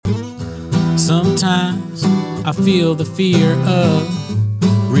Sometimes I feel the fear of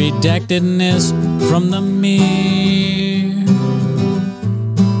redactedness from the mirror,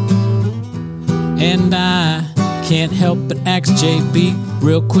 and I can't help but ask JB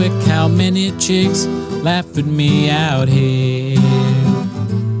real quick, how many chicks laugh at me out here?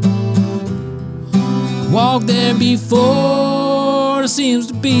 Walked there before, seems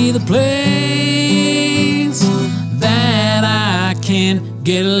to be the place that I can't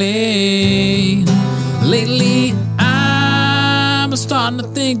get laid. Lately, I'm starting to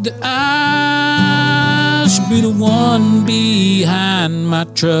think that I should be the one behind my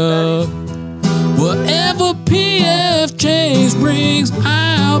truck. Whatever PF Chase brings,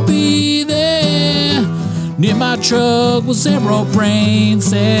 I'll be there. Near my truck with 0 brain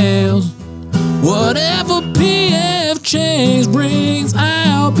cells. Whatever PF Chase brings,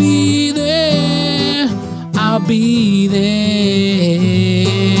 I'll be there. I'll be there.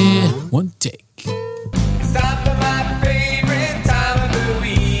 One take. It's time for my favorite time of the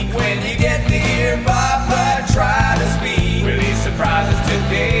week. When you get to hear Papa try to speak. Will he surprise us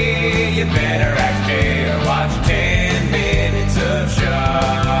today? You better act Jay or watch 10 minutes of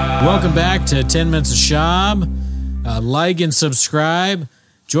Schaub. Welcome back to 10 Minutes of Schaub. Like and subscribe.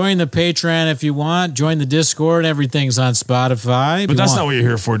 Join the Patreon if you want. Join the Discord. Everything's on Spotify. But that's not what you're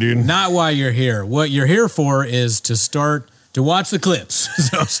here for, dude. Not why you're here. What you're here for is to watch the clips.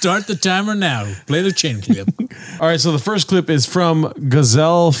 So start the timer now. Play the chain clip. All right, so the first clip is from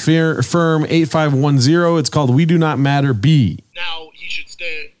Gazelle Firm 8510. It's called We Do Not Matter B. Now he should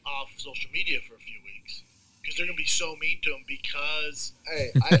stay off social media for a few weeks because they're going to be so mean to him because...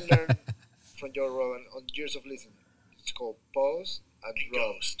 Hey, I learned from Joe Rogan on years of listening. It's called pause and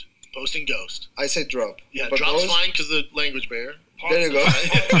drop. Ghost. Post and ghost. I say drop. Yeah, but drop's pause, fine because the language barrier. There you go.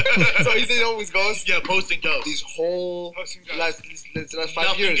 So he said always ghost. Yeah, post and ghost. This whole last 5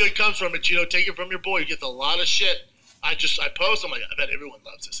 Nothing years. good comes from it, Cheeto. Take it from your boy. He gets a lot of shit. I post. I'm like, I bet everyone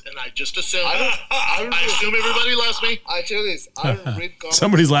loves this, and I just assume. I assume everybody loves me. I tell you this. I don't read comments.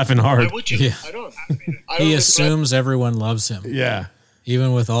 Somebody's laughing Why hard. would you? Yeah. I don't. He assumes everyone loves him, Yeah.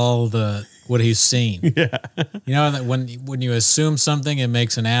 even with all the what he's seen. Yeah. You know that when you assume something, it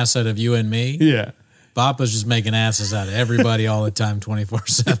makes an ass out of you and me. Yeah. Papa's just making asses out of everybody all the time,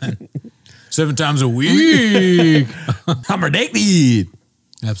 24/7, 7 times a week. I'm addicted.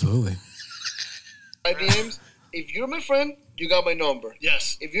 Absolutely. My DMs. If you're my friend, you got my number.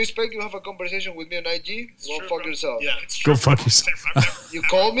 Yes. If you expect to have a conversation with me on IG, go true, fuck bro. yourself. Yeah. Go fuck yourself. You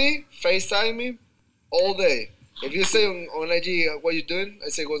call me, FaceTime me, all day. If you say on IG what you doing, I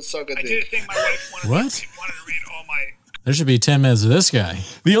say go suck a I did a dick. thing my wife wanted, What? wanted to read all my... There should be 10 minutes of this guy.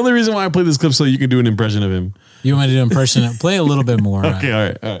 The only reason why I play this clip so you can do an impression of him. You want me to do an impression? Play a little bit more. Okay,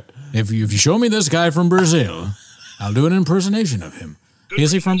 all right. If you show me this guy from Brazil, I'll do an impersonation of him.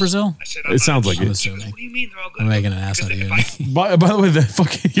 Is he from Brazil? I said, It sounds like I'm it. assuming. What do you mean they're all good? I'm making an ass out of you. By the way, the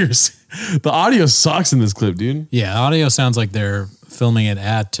fucking the audio sucks in this clip, dude. Yeah, audio sounds like they're filming it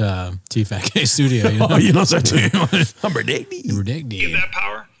at TFAK Studio. You know? Oh, you know what I'm addicted. You were dick, Give dude. that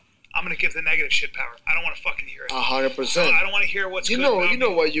power. I'm going to give the negative shit power. I don't want to fucking hear it. 100%. I don't want to hear what's You good know, about you know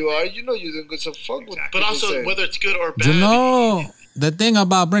me. what you are. You know you're doing good. So fuck what But people also, say. whether it's good or bad. You know, the thing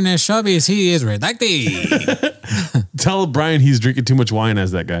about Brendan Schaub is he is redacted. Tell Brian he's drinking too much wine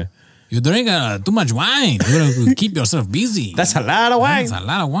as that guy. You drink too much wine. You gotta keep yourself busy. That's a lot of wine. That's a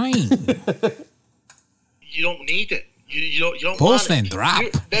lot of wine. You don't need it. You don't Post want and it. drop.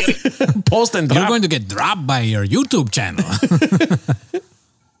 Post and You're drop. going to get dropped by your YouTube channel.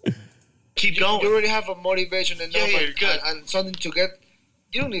 Keep you going. already have a motivation enough Yeah, you're good. and something to get.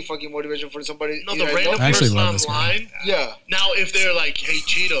 You don't need fucking motivation for somebody. No, you the know, random I actually person love this guy. online. Yeah. Now, if they're like, "Hey,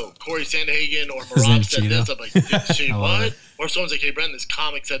 Cheeto, Corey Sandhagen or His Marab name's said Cheeto. this," I'm like, "Say I love what?" it. Or someone's like, "Hey, Brendan, this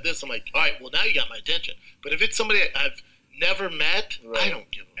comic said this." I'm like, "All right, well, now you got my attention." But if it's somebody I've never met, Right. I don't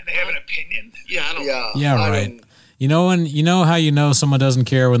give a And they have an opinion. Yeah, I don't. Yeah. Yeah, I right. don't- You know how you know someone doesn't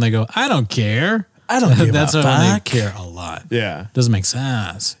care when they go, I don't care. I don't give That's a when they fuck. care a lot. Yeah. Doesn't make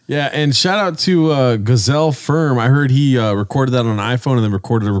sense. Yeah, and shout out to Gazelle Firm. I heard he recorded that on an iPhone and then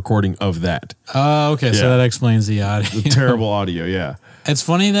recorded a recording of that. Oh, okay. So Yeah. that explains the audio. The terrible audio, yeah. It's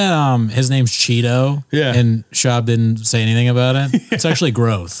funny that his name's Cheeto. Yeah. And Schaub didn't say anything about it. It's actually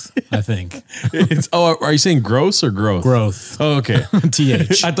growth, I think. Are you saying gross or growth? Growth. Oh, okay.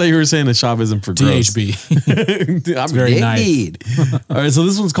 TH. I thought you were saying the shop isn't for gross. THB. I'm very addicted. All right, so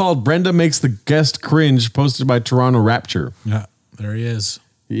this one's called Brenda Makes the Guest Cringe, posted by Toronto Rapture. Yeah, there he is.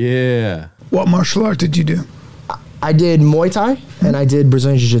 Yeah. What martial art did you do? I did Muay Thai and I did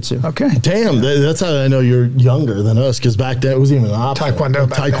Brazilian Jiu-Jitsu. Okay. Damn, that's how I know you're younger than us, because back then it was even an option.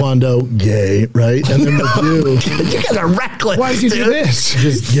 Taekwondo, gay, right? And then with you, You guys are reckless. Why did you do this?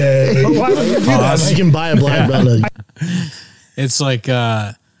 just gay. Why would you do that? You can buy a black belt. It's like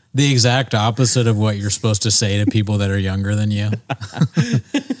the exact opposite of what you're supposed to say to people that are younger than you.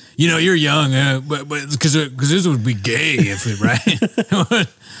 You know, you're young, but because this would be gay if it, right?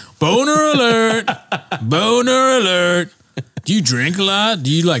 Boner alert! Boner alert! Do you drink a lot?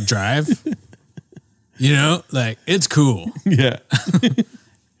 Do you like drive? You know, like it's cool. Yeah.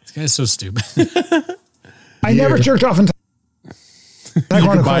 This guy's so stupid. I never jerked off in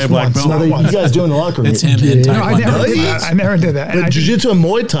Taekwondo buy a class black once. belt. Not You once. guys doing the locker room? It's him in No, I never Taekwondo. did that. I never did that. And I But did- jiu-jitsu and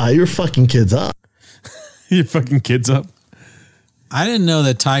Muay Thai, you're fucking kids up. Your fucking kids up. I didn't know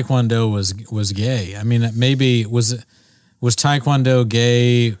that Taekwondo was gay. I mean, maybe was Taekwondo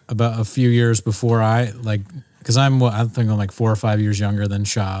gay about a few years before because I think I'm like 4 or 5 years younger than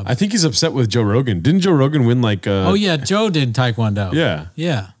Schaub. I think he's upset with Joe Rogan. Didn't Joe Rogan win like? Oh yeah, Joe did Taekwondo.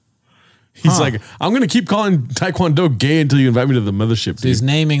 Yeah. He's like, I'm going to keep calling Taekwondo gay until you invite me to the mothership. So he's Dude.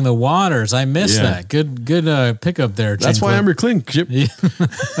 naming the waters. I missed Yeah. that. Good pickup there. That's why I'm your clink. Chip.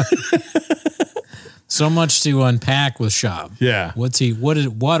 So much to unpack with Schaub. Yeah.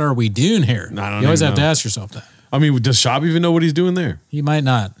 What are we doing here? I don't You always even have to know. ask yourself that. I mean, does Schaub even know what he's doing there? He might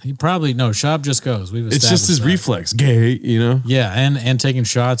not. He probably no. Schaub just goes. We've It's just established his that. reflex. Gay, you know? Yeah, and taking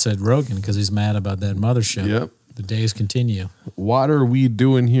shots at Rogan because he's mad about that mothership. Yep. The days continue. What are we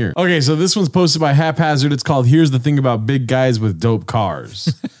doing here? Okay, so this one's posted by Haphazard. It's called "Here's the Thing About Big Guys with Dope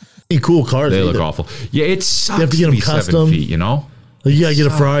Cars." Cool cars. They look either. awful. Yeah, it sucks have to get them be 7 custom. feet, you know? Like, you gotta get a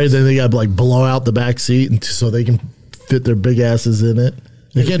Ferrari, then they gotta like blow out the back seat, and so they can fit their big asses in it.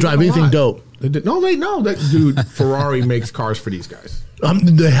 They can't drive anything dope. No, that dude Ferrari makes cars for these guys.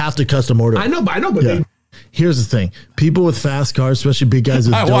 They have to custom order. I know, but Yeah. Here's the thing: people with fast cars, especially big guys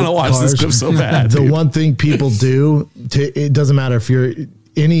with I dope want to watch cars, this clip so bad. the dude. one thing people do, it doesn't matter if you're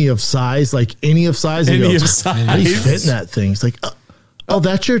any of size, they Any go, of how do you size. fit in that thing? It's like, oh,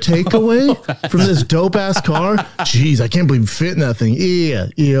 that's your takeaway from this dope ass car? Jeez, I can't believe you fit in that thing. Yeah,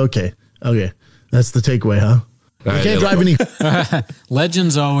 okay, that's the takeaway, huh? I can't drive any.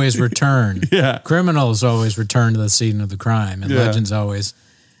 Legends always return. Yeah. Criminals always return to the scene of the crime, and Yeah. legends always.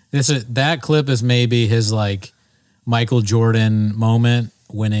 That clip is maybe his like Michael Jordan moment,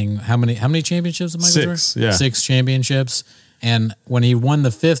 winning how many championships? Of Michael 6, Jordan? yeah. 6 championships. And when he won the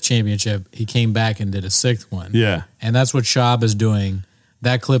 5th championship, he came back and did a 6th one. Yeah. And that's what Schaub is doing.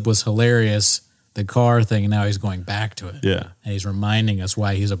 That clip was hilarious. The car thing, and now he's going back to it. Yeah. And he's reminding us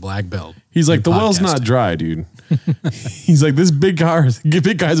why he's a black belt. He's like, in the well's not podcasting. dry, dude. He's like, this big guys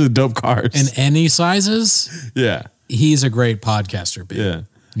with dope cars. In any sizes, yeah. he's a great podcaster, babe. Yeah.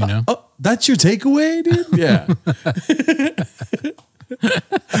 You know? Oh, that's your takeaway, dude? Yeah.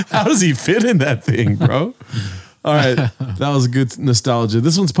 How does he fit in that thing, bro? All right. That was good nostalgia.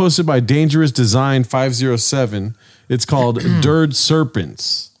 This one's posted by Dangerous Design 507. It's called Dirt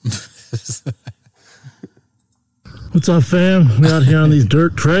Serpents. What's up, fam? We out here on these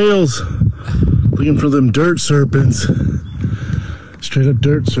dirt trails, looking for them dirt serpents. Straight up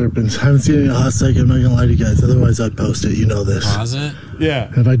dirt serpents. Haven't seen it in a hot second. I'm not gonna lie to you guys. Otherwise, I'd post it. You know this. Pause it.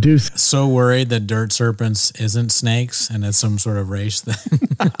 Yeah. If I do, So worried that dirt serpents isn't snakes and it's some sort of race thing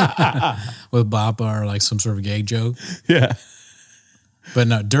with Bappa or like some sort of gay joke. Yeah. But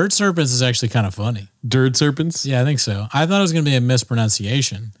no, dirt serpents is actually kind of funny. Dirt serpents? Yeah, I think so. I thought it was going to be a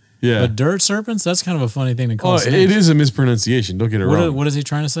mispronunciation. Yeah. But dirt serpents, that's kind of a funny thing to call Oh, snakes. it is a mispronunciation. Don't get it wrong. What is he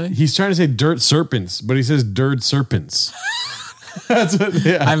trying to say? He's trying to say dirt serpents, but he says dirt serpents. That's what,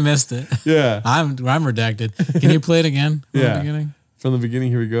 yeah. I missed it. Yeah. I'm redacted. Can you play it again? From Yeah. the beginning? From the beginning,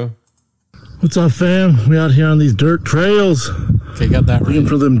 here we go. what's up, fam? We out here on these dirt trails, Okay, got that looking right.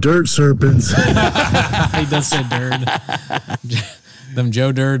 for them dirt serpents. He does say dirt. Them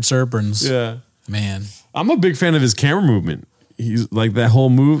Joe Dirt serpents. Yeah. Man. I'm a big fan of his camera movement. He's like that whole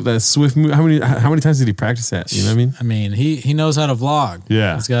move, that swift move. How many times did he practice that? You know what I mean? I mean, he knows how to vlog.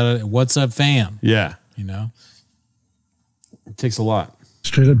 Yeah. He's got a what's up fam, Yeah. you know? It takes a lot.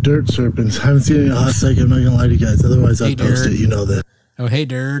 Straight up dirt serpents. Haven't seen it in a hot second. I'm not gonna lie to you guys. Otherwise, I'd Hey, post dirt. it. You know this. Oh, hey,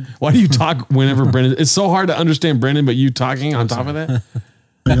 dirt. Why do you talk whenever Brendan? It's so hard to understand Brendan, but you talking on top of that? I'm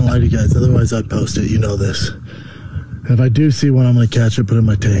not gonna lie to you guys. Otherwise, I'd post it. You know this. If I do see one, I'm gonna catch it, put it in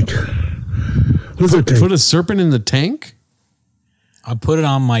my tank. Lizard tank. Put a serpent in the tank? I'll put it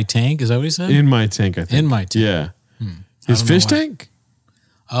on my tank. Is that what he said? In my tank, I think. In my tank. Yeah. I His don't know fish why. tank?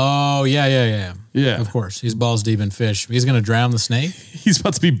 Oh, yeah. Yeah. Of course. He's balls deep in fish. He's going to drown the snake. He's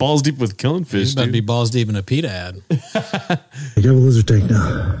about to be balls deep with killing fish. He's about to dude. be balls deep in a PETA ad. I got a lizard tank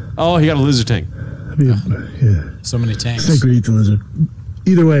now. Oh, he got a lizard tank. Yeah. So many tanks. Snake would eat the lizard.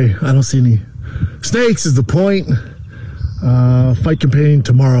 Either way, I don't see any snakes is the point. Fight campaign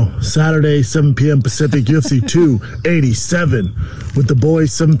tomorrow, Saturday, 7 p.m. Pacific, UFC 287 with the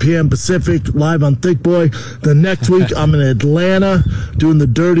boys, 7 p.m. Pacific, live on Thick Boy. The next week, I'm in Atlanta doing the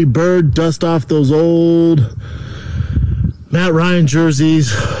Dirty Bird, dust off those old Matt Ryan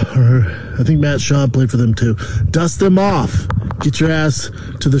jerseys, or I think Matt Schaub played for them too. Dust them off. Get your ass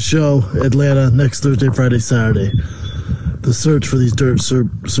to the show, Atlanta, next Thursday, Friday, Saturday. The search for these dirt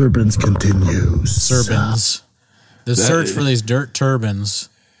serpents continues. Serpents. The search for these dirt turbans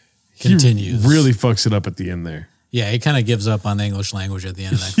continues. He really fucks it up at the end there. Yeah, he kind of gives up on the English language at the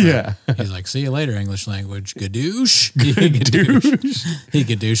end of that. Yeah. He's like, see you later, English language. Gadoosh. He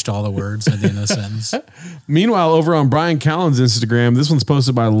gadooshed all the words at the end of the sentence. Meanwhile, over on Brian Callen's Instagram, this one's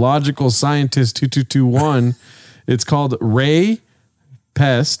posted by Logical Scientist 2221. It's called Ray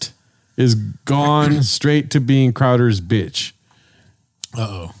Pest is gone straight to being Crowder's bitch.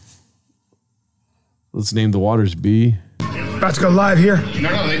 Uh-oh. Let's name the waters B. About to go live here.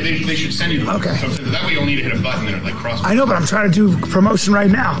 No, they should send you. Okay. So that way you'll need to hit a button and it like cross. I know, but I'm trying to do promotion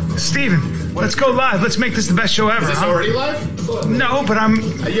right now. Steven, let's go live. Let's make this the best show ever. Is this already live? No, but I'm...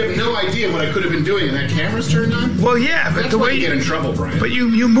 You have no idea what I could have been doing, and that camera's turned on? Well, yeah, but That's the why way... you get in trouble, Brian. But you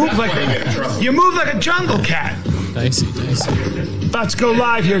move That's like why you get in trouble. You move like a jungle cat. Dicey. About to go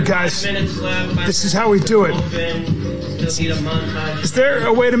live here, guys. This is how we do it. Is there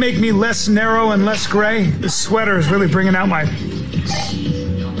a way to make me less narrow and less gray? This sweater is really bringing out my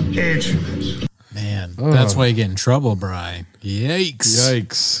age. Man, that's why you get in trouble, Bri.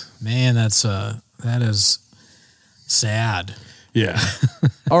 Yikes. Man, that is sad. Yeah.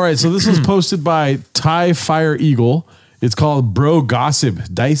 All right, so this was posted by Ty Fire Eagle. It's called Bro Gossip,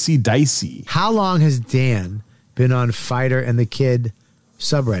 Dicey. How long has Dan been on Fighter and the Kid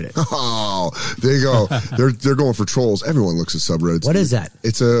subreddit? Oh, there you go. They're going for trolls. Everyone looks at subreddits. What is that?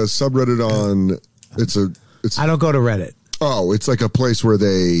 It's a subreddit on. I don't go to Reddit. Oh, it's like a place where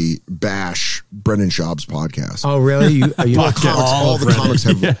they bash Brendan Schaub's podcast. Oh, really? All the comics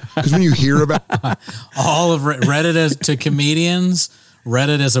have, because when you hear about all of Reddit as to comedians,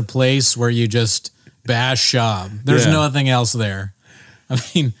 Reddit is a place where you just bash Schaub. There's nothing else there. I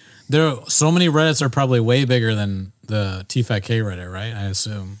mean, there are so many Reddits are probably way bigger than the T5K Reddit, right? I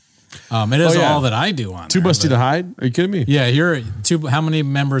assume. It is all that I do on Too Busty to Hide? Are you kidding me? Yeah, how many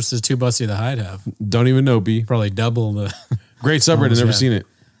members does Too Busty to Hide have? Don't even know, B. Probably double the... Great subreddit, never seen it.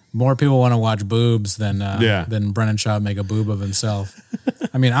 More people want to watch boobs than Brennan Schaub make a boob of himself.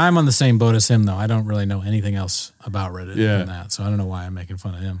 I mean, I'm on the same boat as him, though. I don't really know anything else about Reddit than that, so I don't know why I'm making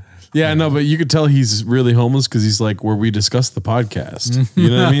fun of him. Yeah, no, but you could tell he's really homeless because he's like where we discuss the podcast. You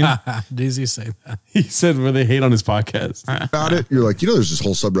know what I mean? Did he say that? He said where they hate on his podcast. about it, you're like, there's this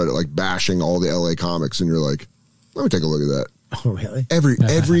whole subreddit like bashing all the LA comics, and you're like, let me take a look at that. Oh, really?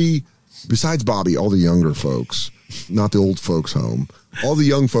 Every besides Bobby, all the younger folks, not the old folks home, all the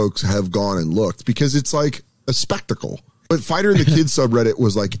young folks have gone and looked because it's like a spectacle. But Fighter and the Kids subreddit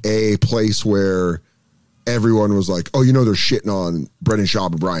was like a place where everyone was like, oh, they're shitting on Brendan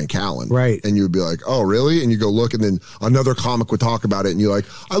Schaub and Brian Callen. Right. And you would be like, oh, really? And you go look, and then another comic would talk about it, and you're like,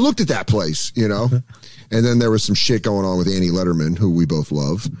 I looked at that place, And then there was some shit going on with Annie Letterman, who we both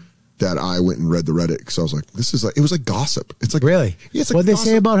love, that I went and read the Reddit because I was like, this is like, it was like gossip. It's like, really? Yeah, it's like what'd they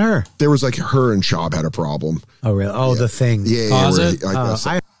say about her? There was like her and Schaub had a problem. Oh, really? Oh, the thing.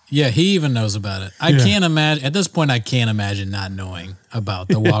 Yeah, he even knows about it. I can't imagine, at this point, I can't imagine not knowing about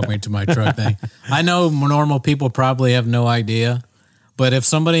the walk me to my truck thing. I know normal people probably have no idea, but if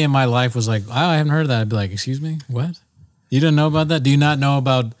somebody in my life was like, oh, I haven't heard of that, I'd be like, excuse me, what? You didn't know about that? Do you not know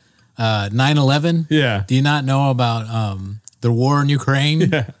about 9/11? Yeah. Do you not know about the war in Ukraine?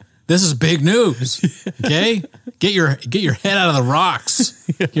 Yeah. This is big news, okay? Get your head out of the rocks,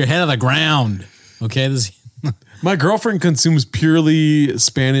 your head out of the ground, okay? My girlfriend consumes purely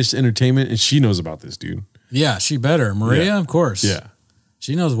Spanish entertainment, and she knows about this, dude. Yeah, she better. Maria, of course. Yeah.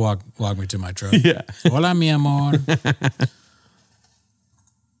 She knows walk me to my truck. Yeah. Hola, mi amor.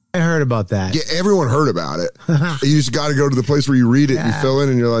 I heard about that. Yeah, everyone heard about it. You just got to go to the place where you read it and you fill in,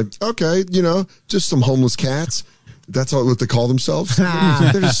 and you're like, okay, just some homeless cats. That's what they call themselves.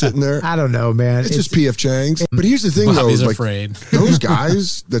 They're just sitting there. I don't know, man. It's just PF Chang's. But here's the thing, Bobby's though. afraid. Those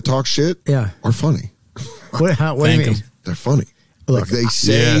guys that talk shit are funny. What do you mean? They're funny. Look, like they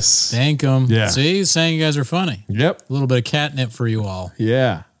say. Yes. Thank them. Yeah. See, he's saying you guys are funny. Yep. A little bit of catnip for you all.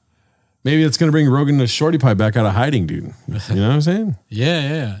 Yeah. Maybe it's going to bring Rogan the Shorty Pie back out of hiding, dude. You know what I'm saying?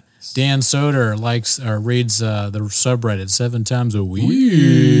 Yeah. Dan Soder likes or reads the subreddit 7 times a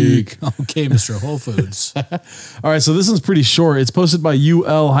week. Okay, Mr. Whole Foods. All right, so this one's pretty short. It's posted by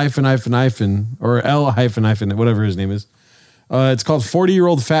UL or L whatever his name is. It's called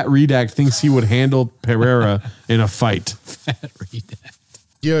 40-year-old fat redact thinks he would handle Pereira in a fight. Fat redact.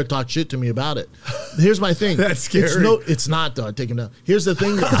 Pierre talk shit to me about it. Here's my thing. That's scary. It's not, though. I take him down. Here's the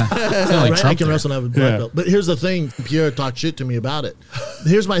thing. like Right? I can there. wrestle and have a black belt. But here's the thing. Pierre talk shit to me about it.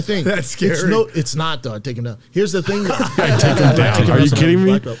 Here's my thing. That's scary. It's not, though. I take him down. Here's the thing. I take him down. Are you kidding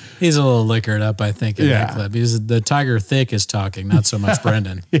me? He's a little liquored up, I think, in Yeah. that clip. The Tiger Thick is talking, not so much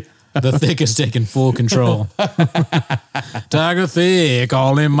Brendan. The Thick is taking full control. Tiger Thick,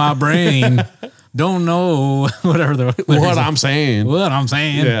 all in my brain. Don't know whatever the What I'm saying. What I'm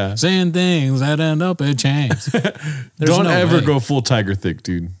saying. Yeah. Saying things that end up a chance. Don't ever way. go full Tiger Thick,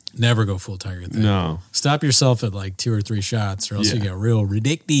 dude. Never go full Tiger Thick. No. Stop yourself at like 2 or 3 shots, or else Yeah. you get real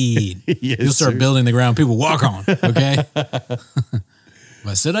ridiculous. Yes, You'll start sir. building the ground people walk on. Okay. If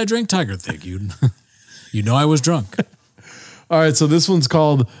I said I drank Tiger Thick, you know I was drunk. All right, so this one's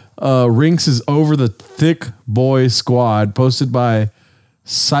called Rinks is Over the Thick Boy Squad, posted by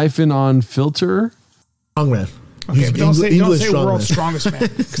Siphon on Filter. Strongman. Okay, but don't say strongman. world's strongest man.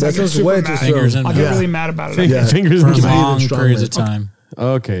 That sounds way too Fingers in I'll mouth. get really mad about it. Yeah. Fingers For in the mouth. long strongman. periods of time.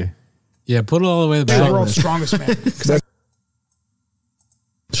 Okay. Yeah, put it all the way to the Say the back. world's strongest man.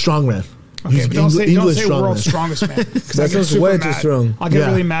 Strongman. Okay, He's but don't say English world's strongman. strongest man. That sounds way too strong. I'll get Yeah.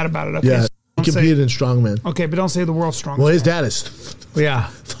 really mad about it. Okay, Yeah. so He don't competed say, in strongman. okay, but don't say the world's strongest. Well, his man. dad is Yeah,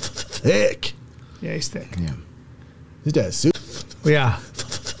 thick. yeah, he's thick. His dad is super Yeah,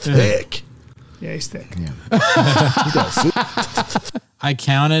 thick. yeah, he's thick. His dad is super I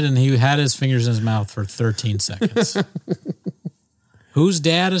counted, and he had his fingers in his mouth for 13 seconds. Whose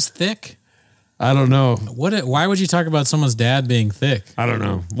dad is thick? I don't know. Why would you talk about someone's dad being thick? I don't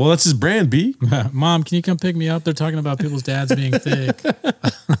know. Well, that's his brand, B. Mom, can you come pick me up? They're talking about people's dads being thick.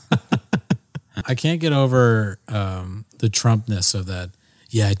 I can't get over the Trumpness of that.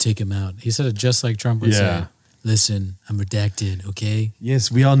 Yeah, I take him out. He said it just like Trump would say. Listen, I'm redacted, okay?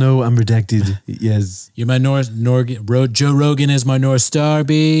 Yes, we all know I'm redacted. Yes. You're my Joe Rogan is my North Star,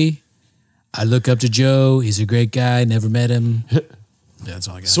 B. I look up to Joe. He's a great guy. Never met him. Yeah, that's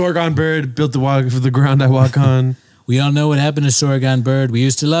all I got. Sorghum bird built the walk for the ground I walk on. We all know what happened to Sorghum Bird. We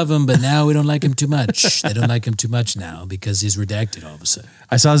used to love him, but now we don't like him too much. They don't like him too much now because he's redacted all of a sudden.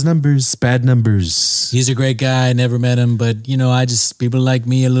 I saw his numbers, bad numbers. He's a great guy. Never met him, but people like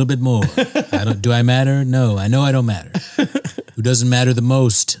me a little bit more. Do I matter? No, I know I don't matter. Who doesn't matter the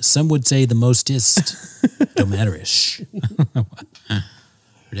most? Some would say the mostest. Don't matter-ish.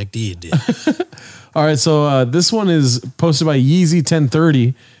 Redacted. All right, so this one is posted by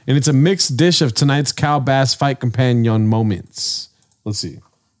Yeezy1030, and it's a mixed dish of tonight's cow bass fight companion moments. Let's see.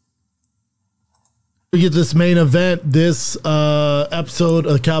 We get this main event. This episode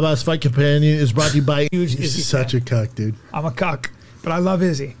of Cowboys Fight Companion is brought to you by Huge He's Izzy such fan. a cuck, dude. I'm a cuck, but I love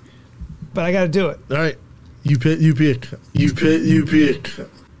Izzy. But I got to do it. All right, you pick. You pick. You pick.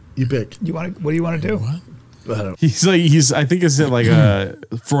 What do you want to do? I don't. I think it's like a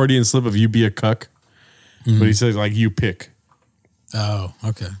Freudian slip of you be a cuck, but he says like you pick. Oh,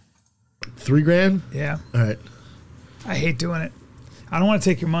 okay. $3,000. Yeah. All right. I hate doing it. I don't want to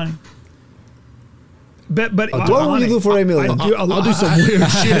take your money. But What will you do for $8 million? I'll do some weird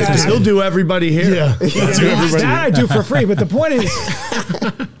shit. He'll do everybody here. Yeah. That I do for free. But the point is,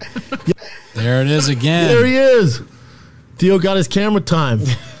 There it is again. There he is. Theo got his camera time.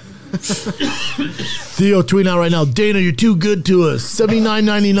 Theo tweeting out right now. Dana, you're too good to us.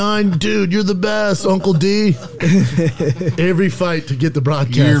 $79.99, dude. You're the best, Uncle D. Every fight to get the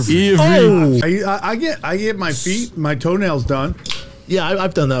broadcast. I get my toenails done. Yeah,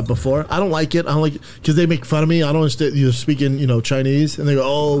 I've done that before. I don't like it. I don't like it because they make fun of me. I don't understand. You're speaking, Chinese, and they go,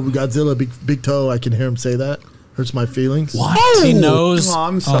 "Oh, Godzilla, big toe." I can hear him say that. Hurts my feelings. What? He knows.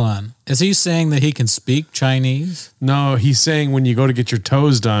 Hold on. Is he saying that he can speak Chinese? No, he's saying when you go to get your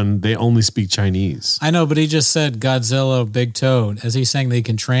toes done, they only speak Chinese. I know, but he just said Godzilla, big toe. Is he saying that he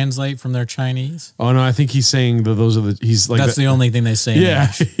can translate from their Chinese? Oh no, I think he's saying that those are the. He's like that's the only thing they say. In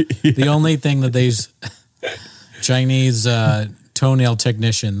Yeah. English. The only thing that these Chinese toenail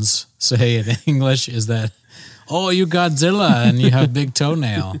technicians say in English is that, "Oh, you Godzilla and you have big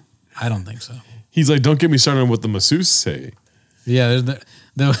toenail." I don't think so. He's like, don't get me started on what the masseuse say. Yeah,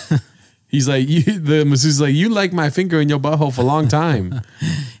 he's like, the masseuse is like, you like my finger in your butthole for a long time.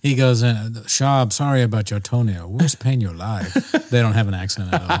 He goes, Schaub, sorry about your toenail. Worst pain your life. They don't have an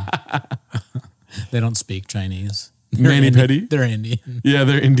accent at all. They don't speak Chinese. Manny Petty? They're Indian. Yeah,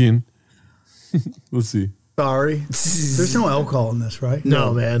 they're Indian. Let's see. Sorry. There's no alcohol in this, right?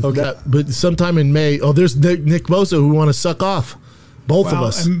 No, man. Okay. But sometime in May, there's Nick Bosa who want to suck off. Both of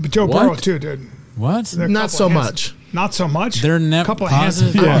us. And Joe Burrow, too, dude. What? Not so much. Not so much? They're never couple of handsome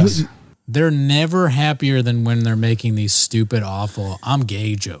fucks. They're never happier than when they're making these stupid, awful "I'm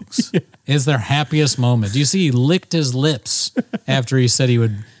gay" jokes. It's their happiest moment. Do you see he licked his lips after he said he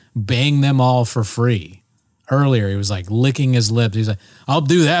would bang them all for free? Earlier, he was like licking his lips. He's like, I'll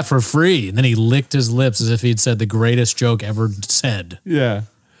do that for free. And then he licked his lips as if he'd said the greatest joke ever said. Yeah.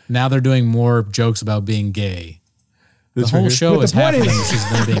 Now they're doing more jokes about being gay. The whole show is half of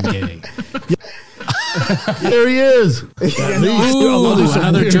them being gay. There he is. Ooh,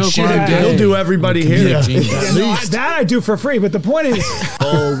 another joke. He'll do everybody here. That I do for free, but the point is...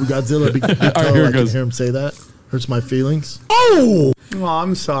 Oh, Godzilla. Big toe. Here it I can goes. hear him say that. Hurts my feelings. Oh,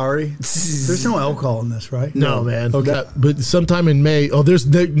 I'm sorry. There's no alcohol in this, right? No, man. Okay. But sometime in May, there's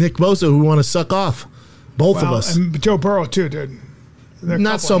Nick Bosa who want to suck off. Both of us. And Joe Burrow, too, dude.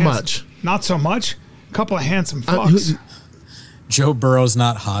 Not so much. Not so much? A couple of handsome fucks. Joe Burrow's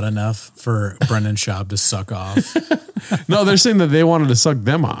not hot enough for Brendan Schaub to suck off. No, they're saying that they wanted to suck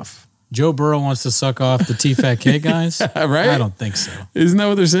them off. Joe Burrow wants to suck off the T-Fat-K guys? Right? I don't think so. Isn't that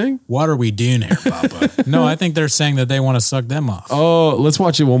what they're saying? What are we doing here, Papa? No, I think they're saying that they want to suck them off. Oh, let's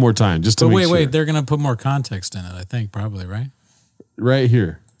watch it one more time. Just to make sure. Wait, they're going to put more context in it, I think, probably, right? Right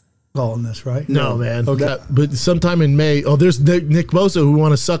here. All in this, right? No, man. Okay. But sometime in May, there's Nick Bosa who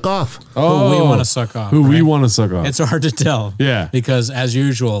want to suck off. Who we want to suck off. Who we right? want to suck off. It's hard to tell. Yeah. Because, as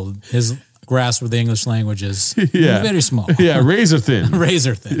usual, his grasp of the English language is very small. Yeah, razor thin.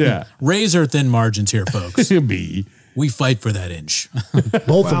 Razor thin. Yeah. Razor thin margins here, folks. B. We fight for that inch.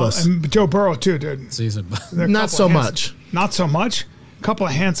 Both of us. And Joe Burrow, too, dude. So Not so much. Not so much? A couple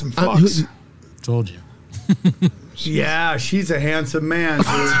of handsome fucks. Told you. Yeah, she's a handsome man,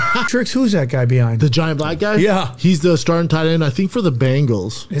 dude. Tricks, who's that guy behind? The giant black guy? Yeah. He's the starting tight end, I think, for the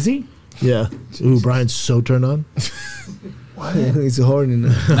Bengals. Is he? Yeah. Ooh, Brian's so turned on. What? He's horny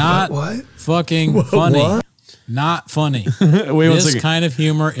now. Not what? Fucking funny. What? Not funny. Wait 1 This second. kind of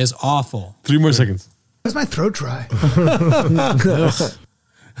humor is awful. 3 more seconds. Why's my throat dry? God.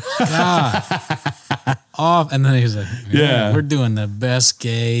 Off. And then he's like, Yeah. we're doing the best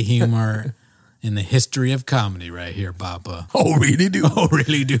gay humor in the history of comedy right here, Papa. Oh, really, dude? Oh,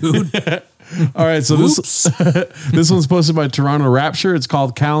 really, dude? All right, so this one's posted by Toronto Rapture. It's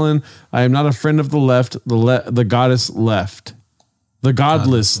called Callan. I am not a friend of the left. The goddess left. The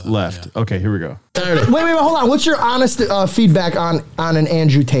godless left. Yeah. Okay, here we go. Wait, hold on. What's your honest feedback on an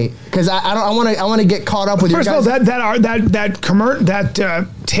Andrew Tate? Because I want to get caught up with you guys. First of all, that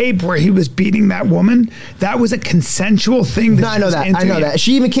tape where he was beating that woman, that was a consensual thing. No, I know that. I know that.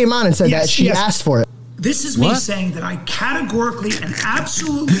 She even came on and said that she asked for it. This is me saying that I categorically and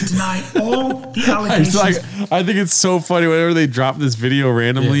absolutely deny all the allegations. I think it's so funny whenever they drop this video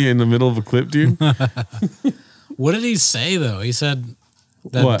randomly in the middle of a clip, dude. What did he say, though? He said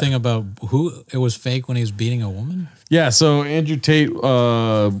that thing about who it was fake when he was beating a woman? Yeah, so Andrew Tate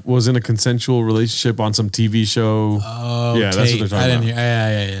was in a consensual relationship on some TV show. Oh, yeah, Tate. that's what they're talking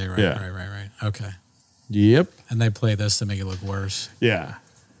about. Yeah, right. Okay. Yep. And they play this to make it look worse. Yeah.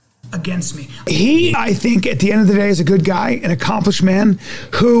 Against me. He, I think, at the end of the day, is a good guy, an accomplished man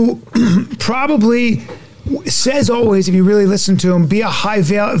who probably says always, if you really listen to him, be a high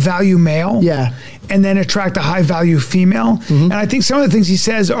value male. Yeah. And then attract a high value female. Mm-hmm. And I think some of the things he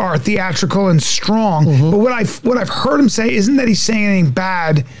says are theatrical and strong. Mm-hmm. But what I've heard him say isn't that he's saying anything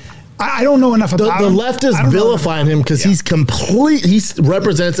bad. I don't know enough about him. The left is vilifying him because he's he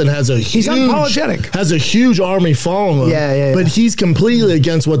represents and has he's unapologetic. Has a huge army following him. Yeah. But he's completely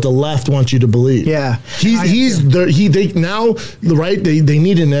against what the left wants you to believe. Yeah. They need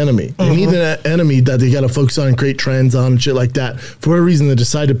an enemy. They need an enemy that they got to focus on and create trends on and shit like that. For a reason, they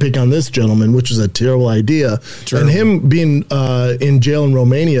decided to pick on this gentleman, which is a terrible idea. And him being in jail in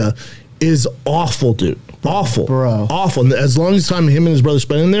Romania is awful, dude. Awful, bro. Awful. And as long as time him and his brother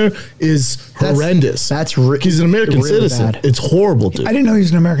spend in there is horrendous. He's an American citizen. Bad. It's horrible, dude. I didn't know he was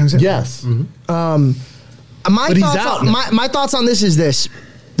an American citizen. Yes. Mm-hmm. My thoughts on this is this.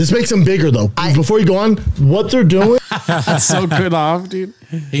 This makes him bigger, though. Before you go on, what they're doing. That's so good off, dude.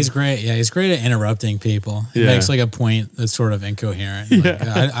 He's great. Yeah, he's great at interrupting people. He makes like a point that's sort of incoherent.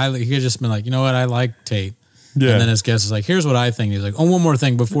 Like, he could just been like, you know what, I like Tate. Yeah. And then his guest is like, here's what I think. He's like, oh, one more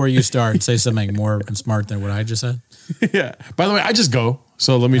thing before you start. Say something more smart than what I just said. Yeah. By the way, I just go.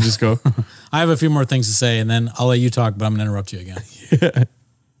 So let me just go. I have a few more things to say, and then I'll let you talk, but I'm going to interrupt you again. Yeah.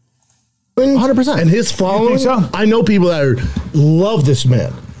 100%. And his following, I know people that love this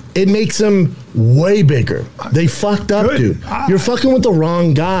man. it makes them way bigger. They fucked up, dude. You're fucking with the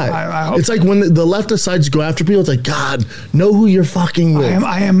wrong guy. I hope it's like when the left decides to go after people, it's like, God, know who you're fucking with.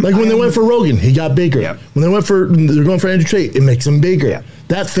 I am. Like when they went for Rogan, he got bigger. Yep. When they're going for Andrew Tate, it makes them bigger. Yep.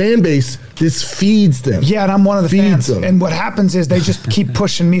 That fan base, this feeds them. Yeah, and I'm one of the fans. Them. And what happens is they just keep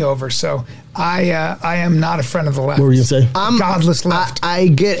pushing me over. So I am not a friend of the left. What were you gonna say? I'm godless left.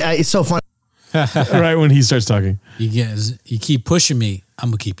 It's so funny. Right when he starts talking. You keep pushing me, I'm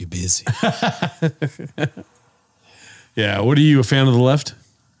going to keep you busy. Yeah. What are you, a fan of the left?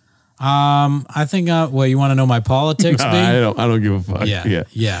 I think, well, you want to know my politics, No, B? I don't give a fuck.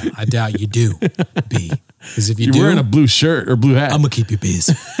 Yeah. I doubt you do, B. Because if You're wearing a blue shirt or blue hat. I'm going to keep you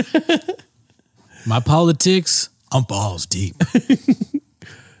busy. My politics, I'm balls deep.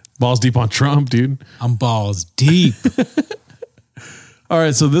 Balls deep on Trump, dude. I'm balls deep. All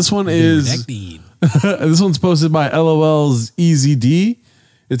right, so this one is this one's posted by LOL's Easy D.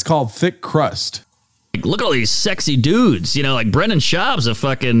 It's called Thick Crust. Look at all these sexy dudes. You know, like Brendan Schaub's a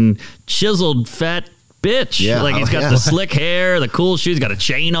fucking chiseled fat bitch. Yeah. Like he's got the slick hair, the cool shoes, got a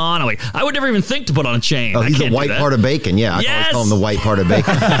chain on. I'm like, I would never even think to put on a chain. Oh, he's the white part of bacon. Yeah, I always call him the white part of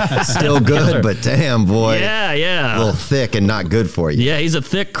bacon. Still good, but damn, boy. Yeah. A little thick and not good for you. Yeah, he's a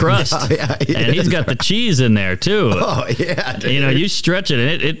thick crust. And he's got the cheese in there, too. Oh, yeah. Dude. You know, you stretch it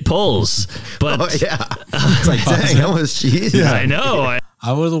and it pulls. But It's like, dang, how much cheese? Yeah, I know.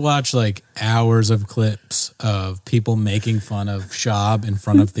 I would watch like hours of clips of people making fun of Schaub in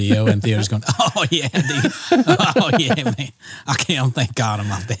front of Theo, and Theo's going, "Oh yeah, dude. Oh yeah, man. I can't thank God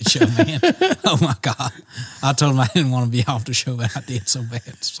I'm off that show, man. Oh my God, I told him I didn't want to be off the show, but I did so bad.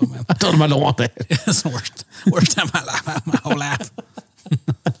 I told him I don't want that. It's the worst time of my life, my whole life.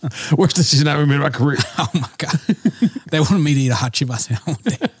 Worst decision I ever made in my career. Oh my God, they wanted me to eat a hot chip. I said, I want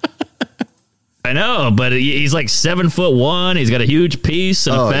that. I know, but he's like 7'1". He's got a huge piece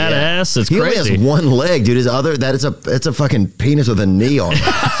and a fat ass. It's he crazy. only has one leg, dude. His other it's a fucking penis with a knee on it.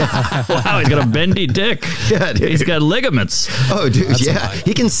 Wow, he's got a bendy dick. Yeah, dude. He's got ligaments. Oh, dude,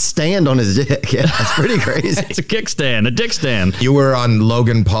 he can stand on his dick. Yeah, that's pretty crazy. It's a kickstand, a dick stand. You were on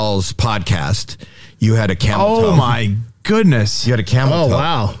Logan Paul's podcast. You had a camel toe. Oh my goodness! You had a camel toe. Oh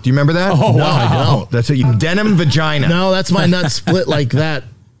wow! Do you remember that? Oh, no, I don't. That's a denim vagina. No, that's my nut split like that.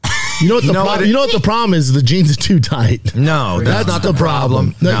 You know what the problem is? The jeans are too tight. No, that's not the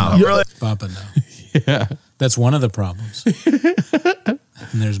problem. No, really, Papa, no. Yeah, that's one of the problems. And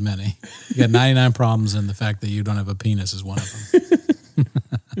there's many. You got 99 problems, and the fact that you don't have a penis is one of them.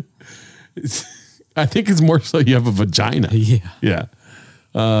 I think it's more so you have a vagina. Yeah.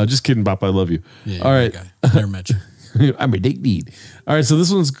 Just kidding, Papa. I love you. Yeah, all right. Never met you. I'm a dick need. All right, so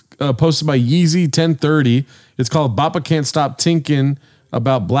this one's posted by Yeezy 1030. It's called Bappa Can't Stop Tinkin'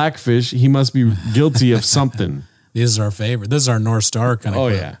 About Blackfish. He must be guilty of something. This is our favorite. This is our North Star kind of. Oh,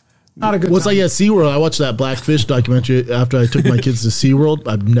 clip. yeah. Not a good What's time. like at SeaWorld, I watched that Blackfish documentary after I took my kids to SeaWorld.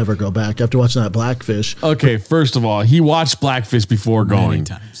 I'd never go back after watching that Blackfish. Okay, first of all, he watched Blackfish before going. Many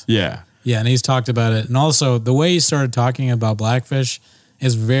times. Yeah. Yeah, and he's talked about it. And also, the way he started talking about Blackfish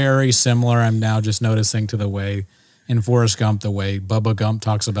is very similar, I'm now just noticing, to the way in Forrest Gump, the way Bubba Gump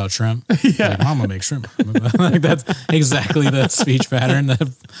talks about shrimp. Yeah. Like, I'm going to make shrimp. Like, that's exactly the speech pattern that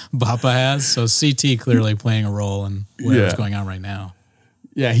Bappa has. So CT clearly playing a role in whatever's going on right now.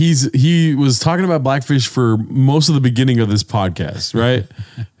 Yeah, he was talking about Blackfish for most of the beginning of this podcast, right?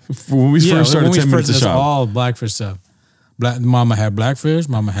 When we first started 10 minutes of it's shop. all Blackfish stuff. Mama had Blackfish.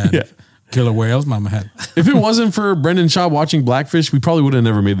 Mama had killer whales. Mama had. If it wasn't for Brendan Schaub watching Blackfish, we probably would have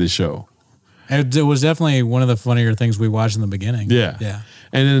never made this show. It was definitely one of the funnier things we watched in the beginning. Yeah. Yeah.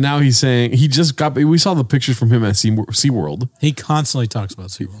 And then now he's saying, we saw the pictures from him at SeaWorld. He constantly talks about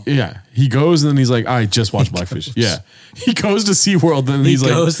SeaWorld. Yeah. He goes and then he's like, I just watched Blackfish. Yeah. He goes to SeaWorld and he's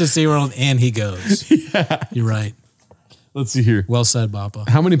like. He goes to SeaWorld and he goes. Yeah. You're right. Let's see here. Well said, Bappa.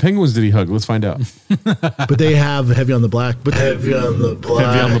 How many penguins did he hug? Let's find out. But they have Heavy on the Black. But Heavy on the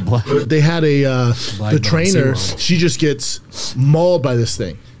Black. But they had the trainer. She just gets mauled by this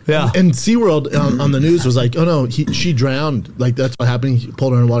thing. Yeah. And SeaWorld on the news was like, oh no, she drowned. Like that's what happened. He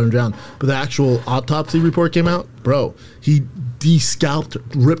pulled her in the water and drowned. But the actual autopsy report came out. Bro, he de-scalped her,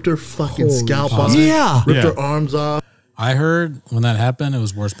 ripped her fucking scalp off. Yeah. Ripped her arms off. I heard when that happened, it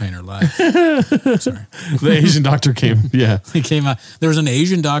was worst pain in her life. Sorry. The Asian doctor came. Yeah. He came out. There was an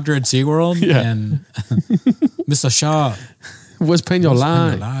Asian doctor at SeaWorld. Yeah. And Mr. Shaw. What's pain your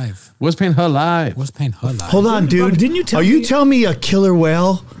life? What's pain her life? What's pain her life? Hold on, dude. Didn't you tell Are me? you telling me a killer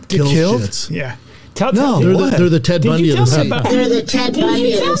whale get killed? Shits. Yeah. They're the Ted Bundy of the sea. They're the Ted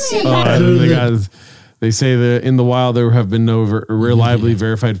Bundy of the sea. They say that in the wild there have been no reliably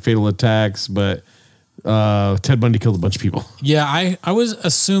verified fatal attacks, but Ted Bundy killed a bunch of people. Yeah, I was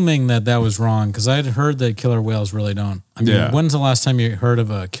assuming that was wrong because I had heard that killer whales really don't. I mean, when's the last time you heard of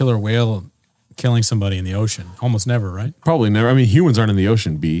a killer whale killing somebody in the ocean? Almost never, right? Probably never. I mean, humans aren't in the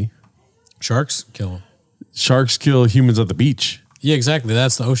ocean, B. Sharks kill humans at the beach. Yeah, exactly.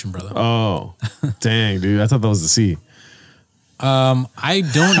 That's the ocean, brother. Oh, dang, dude. I thought that was the sea. I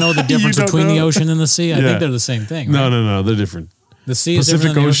don't know the difference between the ocean and the sea. I think they're the same thing. Right? No. They're different. The sea is Pacific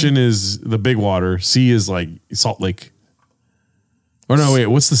different than the Ocean is the big water. Sea is like Salt Lake. Or no, wait,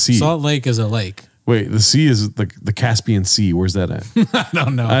 what's the sea? Salt Lake is a lake. Wait, the sea is the Caspian Sea. Where's that at? I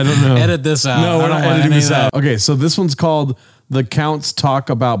don't know. Edit this out. No, we're not editing this out. Okay, so this one's called The Counts Talk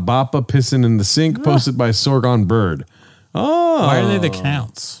About Bappa Pissing in the Sink, posted by Sorgon Bird. Oh. Why are they the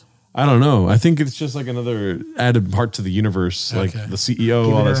Counts? I don't know. I think it's just like another added part to the universe, like the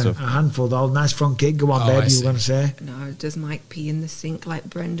CEO, all that stuff. A handful, though. Nice front kick. Go on, baby. You were going to say? No, does Mike pee in the sink like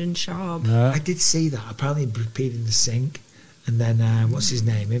Brendan Schaub? I did see that. Apparently, he peed in the sink. And then, what's his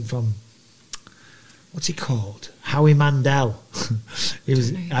name? Him from... What's he called? Howie Mandel. He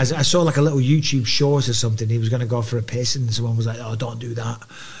was. I saw like a little YouTube short or something. He was going to go for a piss, and someone was like, "Oh, don't do that!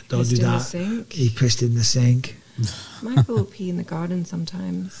 Don't do that." Sink? He pissed in the sink. Michael will pee in the garden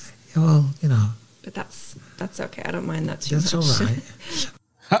sometimes. Well, you know. But that's okay. I don't mind that too much. That's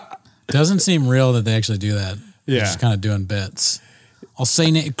all right. Doesn't seem real that they actually do that. Yeah, they're just kind of doing bits. I'll say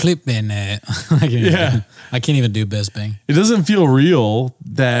a clip in it. I can't even do Bisping. It doesn't feel real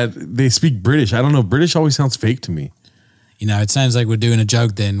that they speak British. I don't know. British always sounds fake to me. You know, it sounds like we're doing a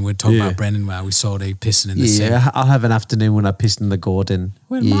joke then. We're talking about Brendan while we saw they pissing in the sink. Yeah, I'll have an afternoon when I pissed in the garden.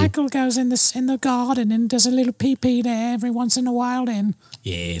 When Michael goes in the garden and does a little pee-pee there every once in a while then.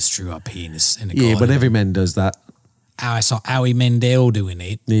 Yeah, it's true. I pee in the garden. Yeah, but every man does that. I saw Howie Mandel doing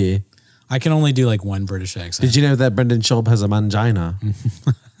it. Yeah. I can only do like one British accent. Did you know that Brendan Schaub has a mangina?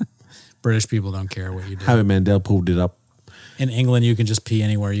 British people don't care what you do. Howie Mandel pulled it up. In England, you can just pee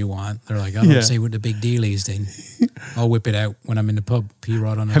anywhere you want. They're like, I don't say what the big deal is then. I'll whip it out when I'm in the pub. Pee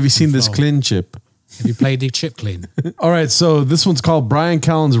right on it. Have you seen this clean chip? Have you played the chip clean? All right, so this one's called Brian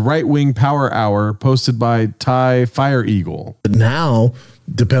Callen's Right Wing Power Hour, posted by Ty Fire Eagle. But now,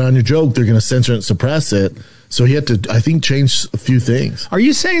 depending on your joke, they're going to censor and suppress it. So he had to, I think, change a few things. Are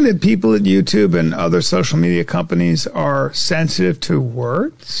you saying that people at YouTube and other social media companies are sensitive to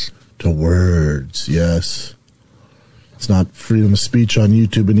words? To words, yes. It's not freedom of speech on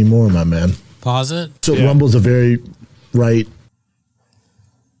YouTube anymore, my man. Pause it. So Rumble's a very right.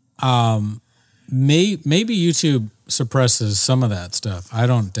 Maybe YouTube suppresses some of that stuff. I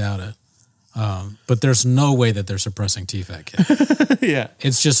don't doubt it. But there's no way that they're suppressing T-Fat Kid. Yeah.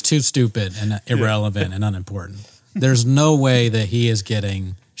 It's just too stupid and irrelevant and unimportant. There's no way that he is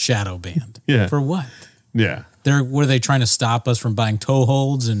getting shadow banned. Yeah. For what? Yeah. What are they trying to stop us from buying toe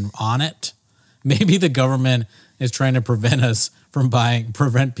holds and on it? Maybe the government is trying to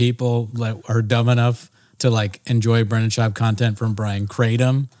prevent people that are dumb enough to like enjoy Brendan Schaub content from buying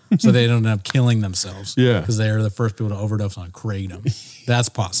Kratom so they don't end up killing themselves. Yeah. Because they are the first people to overdose on Kratom. That's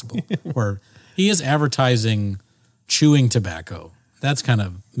possible. Or he is advertising chewing tobacco. That's kind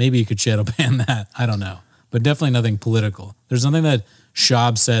of, maybe you could shadow ban that. I don't know. But definitely nothing political. There's nothing that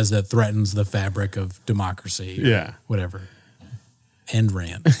Schaub says that threatens the fabric of democracy. Yeah. Whatever. End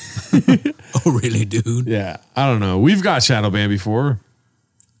rant. Oh, really, dude? Yeah. I don't know. We've got shadow banned before.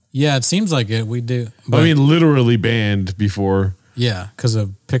 Yeah, it seems like it. We do. I mean, literally banned before. Yeah, because of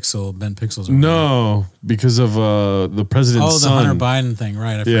Ben Pixels. No, because of the president's son. Oh, the Hunter Biden thing.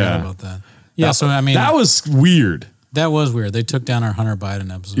 Right. I forgot about that. Yeah, so I mean. That was weird. That was weird. They took down our Hunter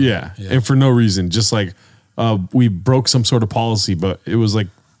Biden episode. Yeah. And for no reason. Just like we broke some sort of policy, but it was like.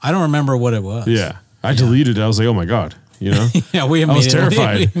 I don't remember what it was. Yeah. I deleted it. I was like, oh my God. You know? Yeah, I was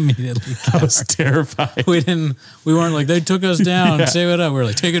terrified. We immediately I was terrified. We weren't like, they took us down. Yeah. Save it up. We were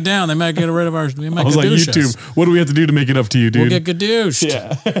like, take it down. They might get rid of our. I was like, YouTube, what do we have to do to make it up to you, dude? We'll get gadooshed.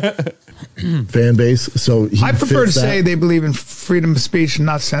 Yeah. Fan base. So I prefer to say they believe in freedom of speech and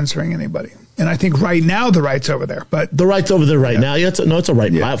not censoring anybody. And I think right now the right's over there. But the right's over there right now. Yeah, it's a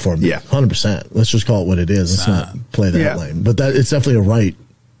right platform. Yeah, 100%. Let's just call it what it is. Let's not play that lane. But it's definitely a right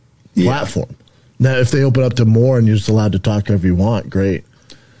platform. Now, if they open up to more and you're just allowed to talk however you want, great.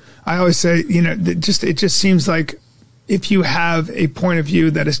 I always say, it just seems like if you have a point of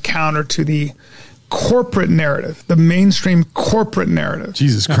view that is counter to the corporate narrative, the mainstream corporate narrative.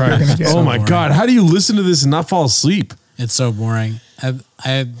 Jesus Christ. Oh my God. How do you listen to this and not fall asleep? It's so boring.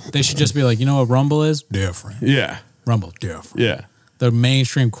 They should just be like, you know what Rumble is? Different. Yeah. Rumble, different. Yeah. The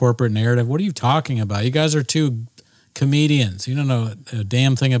mainstream corporate narrative. What are you talking about? You guys are too comedians. You don't know a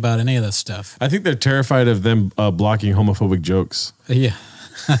damn thing about any of this stuff. I think they're terrified of them blocking homophobic jokes. Yeah.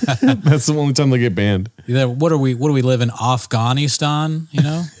 That's the only time they get banned. What do we live in Afghanistan? You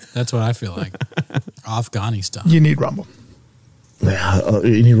know, that's what I feel like. Afghanistan. You need Rumble. Yeah,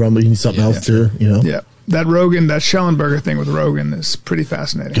 you need Rumble. You need something else too. You know. Yeah, that Schellenberger thing with Rogan is pretty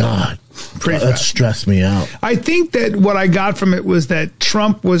fascinating. God, that stressed me out. I think that what I got from it was that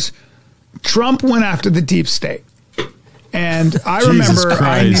Trump went after the deep state, and I remember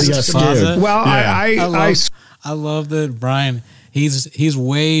I love that Brian. He's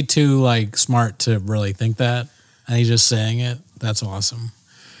way too like smart to really think that, and he's just saying it. That's awesome.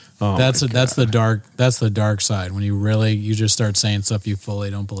 Oh, that's the dark side when you just start saying stuff you fully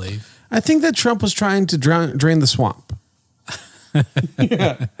don't believe. I think that Trump was trying to drain the swamp.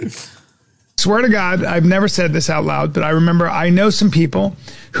 Swear to God, I've never said this out loud, but I know some people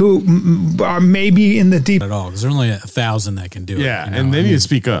who are maybe in the deep at all because there's only 1,000 that can do it. Yeah, and they need to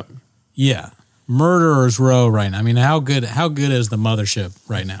speak up. Yeah, murderers row right now. I mean, how good is the mothership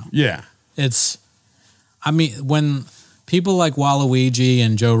right now? Yeah, when people like Waluigi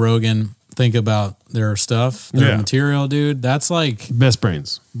and Joe Rogan think about their stuff, their material, dude, that's like best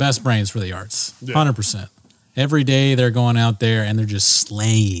brains for the arts, 100%. Every day they're going out there and they're just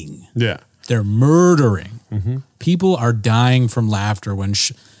slaying. Yeah. They're murdering. Mm-hmm. People are dying from laughter when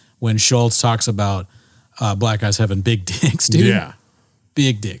Schultz talks about black guys having big dicks, dude. Yeah.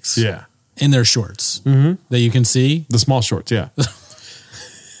 Big dicks. Yeah. In their shorts that you can see. The small shorts, yeah.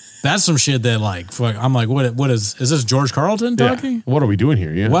 That's some shit that I'm like, what is this George Carlton talking? Yeah. What are we doing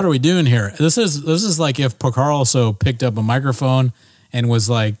here? Yeah. What are we doing here? This is like if Picasso picked up a microphone and was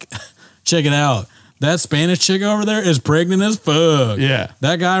like, check it out. That Spanish chick over there is pregnant as fuck. Yeah.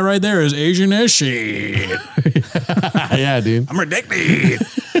 That guy right there is Asian as shit. Yeah, dude. I'm addicted.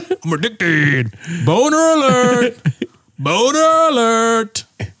 Boner alert. Boner alert.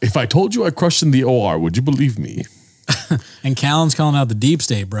 If I told you I crushed in the OR, would you believe me? And Callan's calling out the deep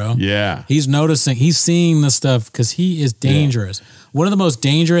state, bro. Yeah. He's noticing, he's seeing this stuff because he is dangerous. Yeah. One of the most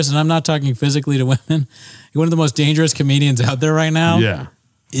dangerous, and I'm not talking physically to women, one of the most dangerous comedians out there right now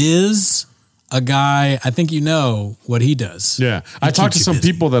is a guy, I think you know what he does. Yeah. I talked to some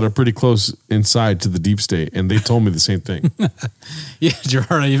people that are pretty close inside to the deep state, and they told me the same thing. Yeah,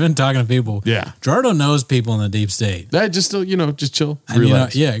 Gerardo, you've been talking to people. Yeah. Gerardo knows people in the deep state. That just still, just chill. And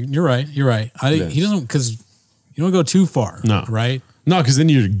relax. You're right. He doesn't, because you don't go too far. No. Right? No, because then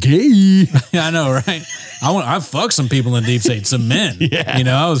you're gay. Yeah, I know, right? I fucked some people in the deep state, some men. Yeah.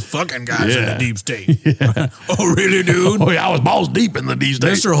 I was fucking guys in the deep state. Yeah. Oh, really, dude? Oh, yeah, I was balls deep in the deep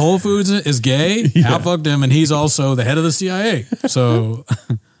state. Mr. Whole Foods is gay. Yeah. I fucked him, and he's also the head of the CIA. So,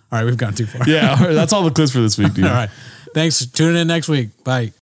 all right, we've gone too far. Yeah, all right, that's all the clips for this week, dude. All right. Thanks. Tune in next week. Bye.